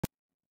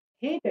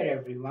Hey there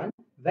everyone,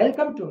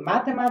 welcome to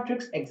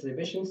Mathematics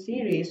Exhibition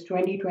Series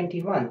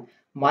 2021.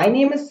 My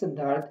name is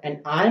Siddharth and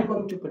I'm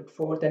going to put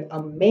forth an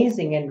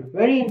amazing and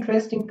very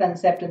interesting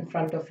concept in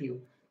front of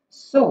you.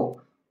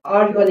 So,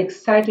 are you all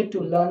excited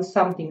to learn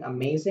something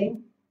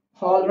amazing?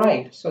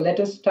 Alright, so let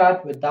us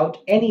start without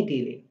any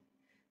delay.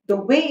 The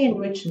way in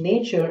which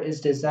nature is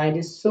designed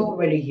is so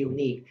very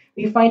unique.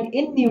 We find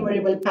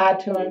innumerable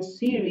patterns,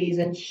 series,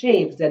 and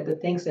shapes that the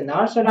things in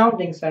our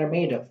surroundings are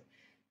made of.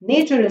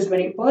 Nature is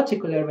very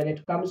particular when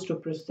it comes to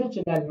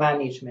precision and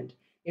management.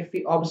 If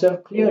we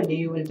observe clearly,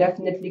 you will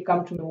definitely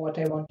come to know what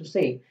I want to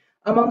say.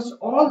 Amongst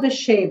all the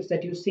shapes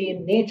that you see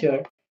in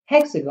nature,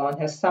 hexagon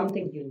has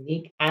something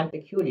unique and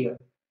peculiar.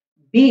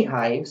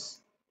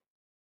 Beehives,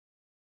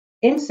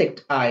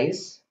 insect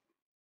eyes,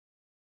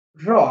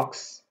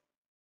 rocks,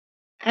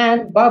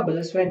 and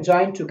bubbles when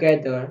joined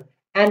together,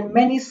 and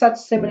many such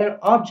similar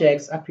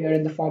objects appear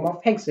in the form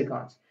of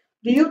hexagons.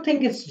 Do you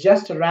think it's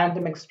just a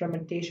random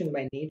experimentation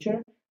by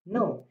nature?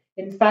 No.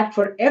 In fact,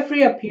 for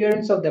every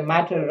appearance of the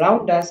matter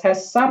around us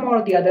has some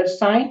or the other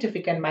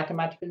scientific and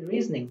mathematical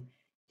reasoning.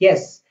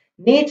 Yes,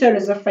 nature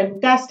is a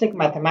fantastic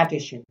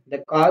mathematician. The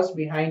cause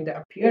behind the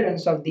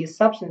appearance of these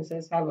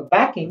substances have a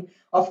backing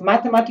of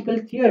mathematical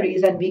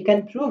theories and we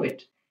can prove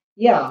it.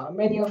 Yeah,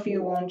 many of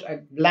you won't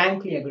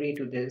blankly agree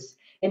to this.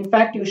 In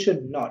fact, you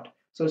should not.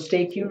 So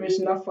stay curious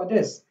enough for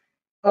this.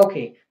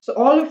 Okay, so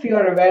all of you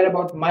are aware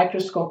about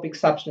microscopic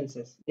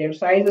substances. Their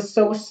size is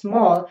so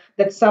small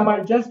that some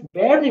are just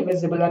barely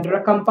visible under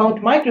a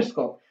compound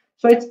microscope.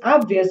 So it's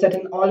obvious that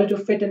in order to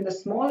fit in the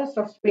smallest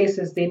of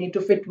spaces, they need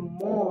to fit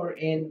more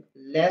in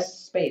less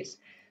space.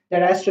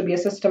 There has to be a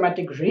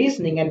systematic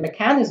reasoning and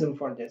mechanism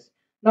for this.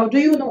 Now, do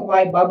you know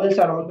why bubbles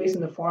are always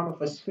in the form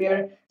of a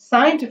sphere?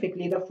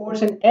 Scientifically, the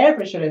force and air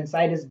pressure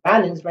inside is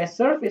balanced by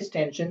surface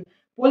tension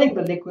pulling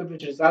the liquid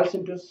which results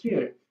into a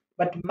sphere.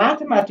 But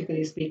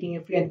mathematically speaking,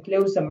 if we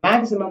enclose the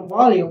maximum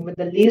volume with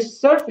the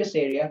least surface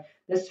area,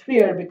 the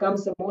sphere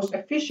becomes the most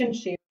efficient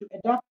shape to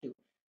adapt to.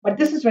 But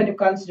this is when you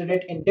consider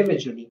it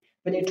individually.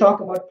 When you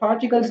talk about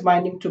particles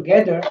binding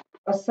together,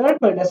 a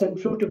circle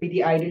doesn't prove to be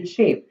the ideal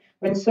shape.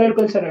 When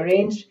circles are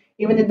arranged,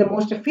 even in the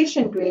most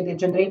efficient way, they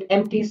generate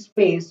empty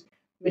space,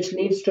 which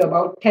leads to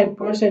about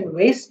 10%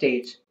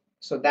 wastage.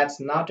 So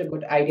that's not a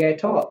good idea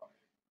at all.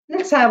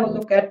 Let's have a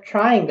look at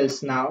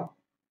triangles now.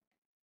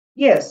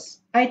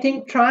 Yes, I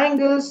think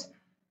triangles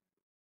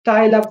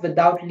tile up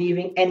without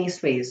leaving any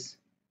space.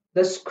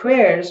 The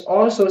squares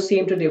also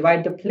seem to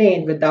divide the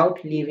plane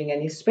without leaving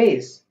any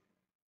space.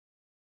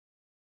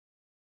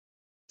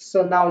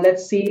 So now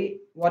let's see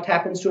what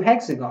happens to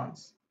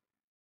hexagons.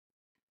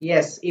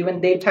 Yes,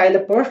 even they tile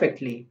up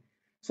perfectly.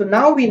 So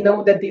now we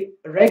know that the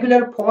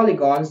regular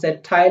polygons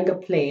that tile the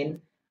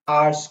plane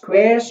are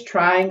squares,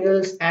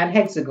 triangles, and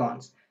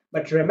hexagons.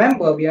 But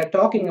remember, we are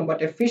talking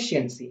about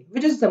efficiency.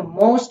 Which is the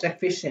most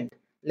efficient?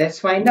 Let's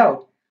find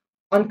out.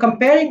 On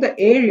comparing the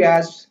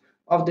areas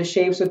of the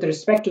shapes with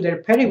respect to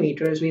their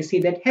perimeters, we see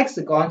that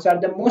hexagons are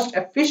the most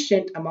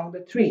efficient among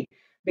the three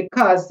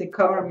because they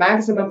cover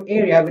maximum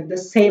area with the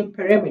same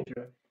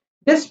perimeter.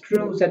 This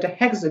proves that a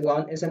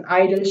hexagon is an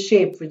ideal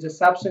shape which the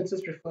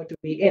substances prefer to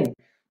be in.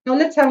 Now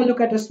let's have a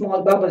look at a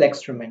small bubble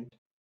experiment.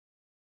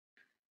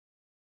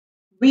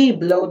 We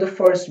blow the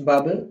first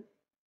bubble.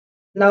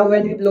 Now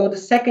when we blow the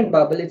second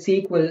bubble, it's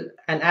equal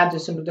and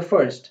adjacent to the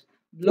first.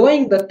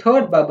 Blowing the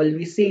third bubble,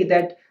 we see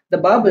that the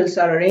bubbles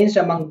are arranged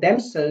among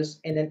themselves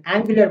in an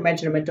angular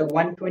measurement of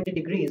 120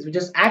 degrees, which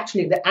is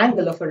actually the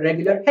angle of a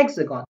regular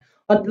hexagon.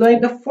 On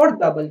blowing the fourth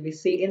bubble, we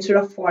see instead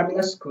of forming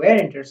a square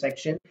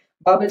intersection,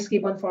 bubbles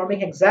keep on forming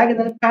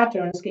hexagonal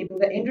patterns, keeping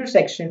the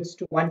intersections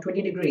to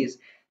 120 degrees.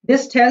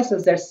 This tells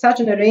us that such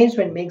an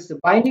arrangement makes the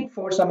binding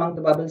force among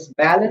the bubbles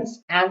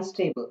balanced and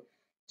stable.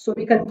 So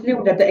we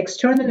conclude that the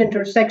external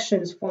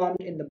intersections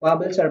formed in the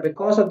bubbles are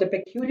because of the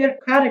peculiar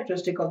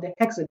characteristic of the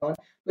hexagon,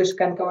 which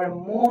can cover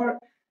more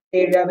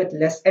area with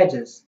less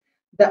edges.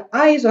 The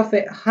eyes of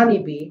a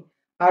honeybee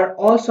are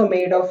also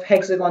made of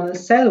hexagonal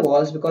cell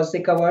walls because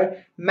they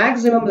cover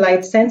maximum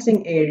light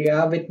sensing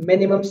area with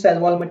minimum cell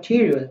wall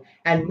material,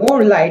 and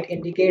more light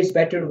indicates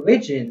better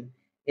vision,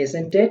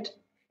 isn't it?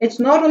 It's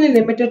not only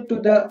limited to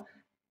the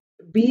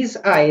bees'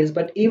 eyes,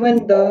 but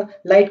even the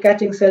light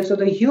catching cells of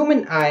the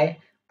human eye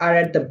are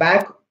at the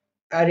back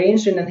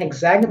arranged in an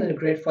hexagonal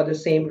grid for the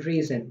same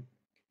reason.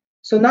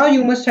 So now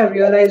you must have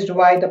realized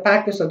why the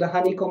packets of the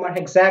honeycomb are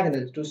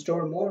hexagonal to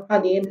store more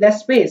honey in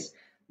less space.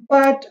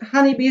 But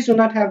honeybees do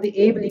not have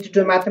the ability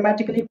to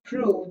mathematically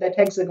prove that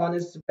hexagon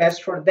is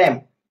best for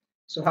them.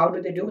 So how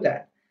do they do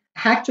that?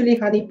 Actually,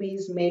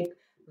 honeybees make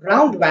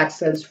round wax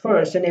cells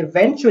first and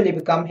eventually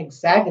become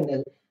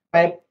hexagonal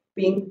by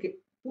being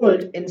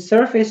pulled in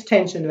surface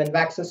tension when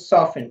waxes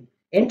soften.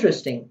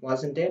 Interesting,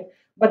 wasn't it?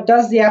 But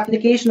does the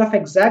application of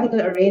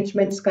hexagonal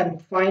arrangements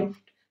confine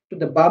to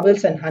the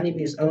bubbles and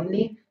honeybees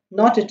only?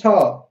 Not at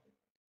all.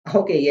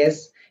 Okay,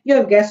 yes, you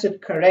have guessed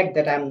it correct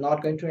that I'm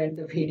not going to end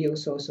the video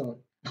so soon.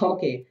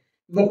 Okay,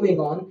 Moving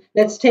on,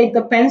 let's take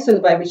the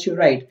pencil by which you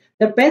write.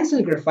 The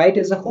pencil graphite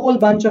is a whole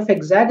bunch of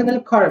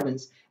hexagonal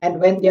carbons,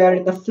 and when they are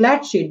in the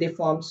flat sheet, they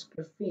form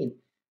graphene,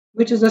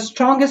 which is the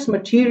strongest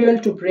material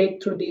to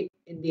break through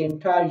in the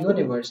entire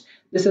universe.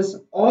 This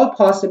is all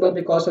possible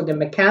because of the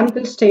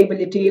mechanical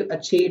stability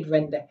achieved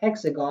when the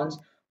hexagons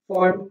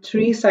form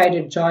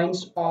three-sided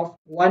joints of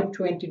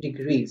 120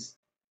 degrees.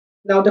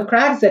 Now, the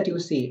cracks that you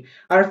see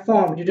are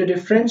formed due to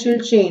differential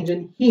change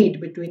in heat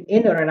between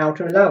inner and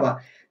outer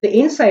lava. The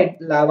inside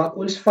lava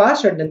cools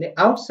faster than the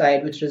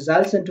outside, which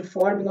results into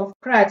forming of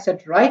cracks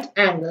at right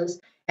angles.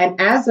 And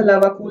as the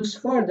lava cools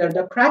further,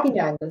 the cracking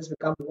angles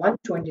become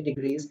 120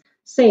 degrees,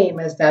 same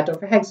as that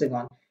of a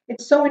hexagon.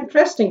 It's so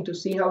interesting to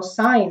see how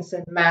science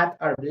and math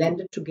are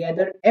blended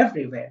together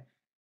everywhere.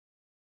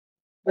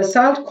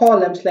 Basalt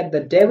columns like the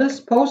Devil's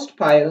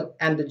Postpile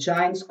and the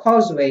Giant's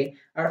Causeway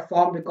are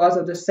formed because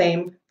of the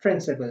same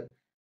principle.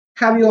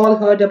 Have you all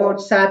heard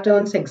about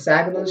Saturn's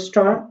hexagonal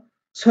storm?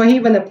 So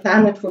even a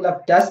planet full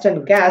of dust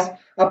and gas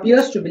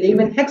appears to believe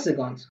in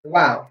hexagons.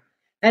 Wow.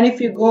 And if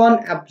you go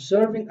on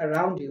observing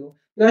around you,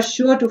 you are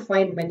sure to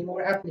find many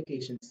more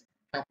applications.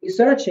 Happy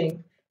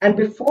searching. And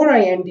before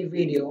I end the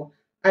video,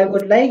 I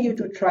would like you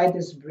to try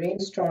this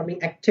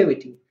brainstorming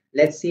activity.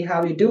 Let's see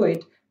how you do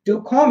it.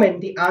 Do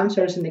comment the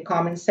answers in the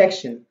comment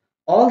section.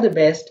 All the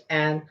best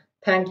and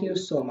thank you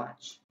so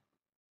much.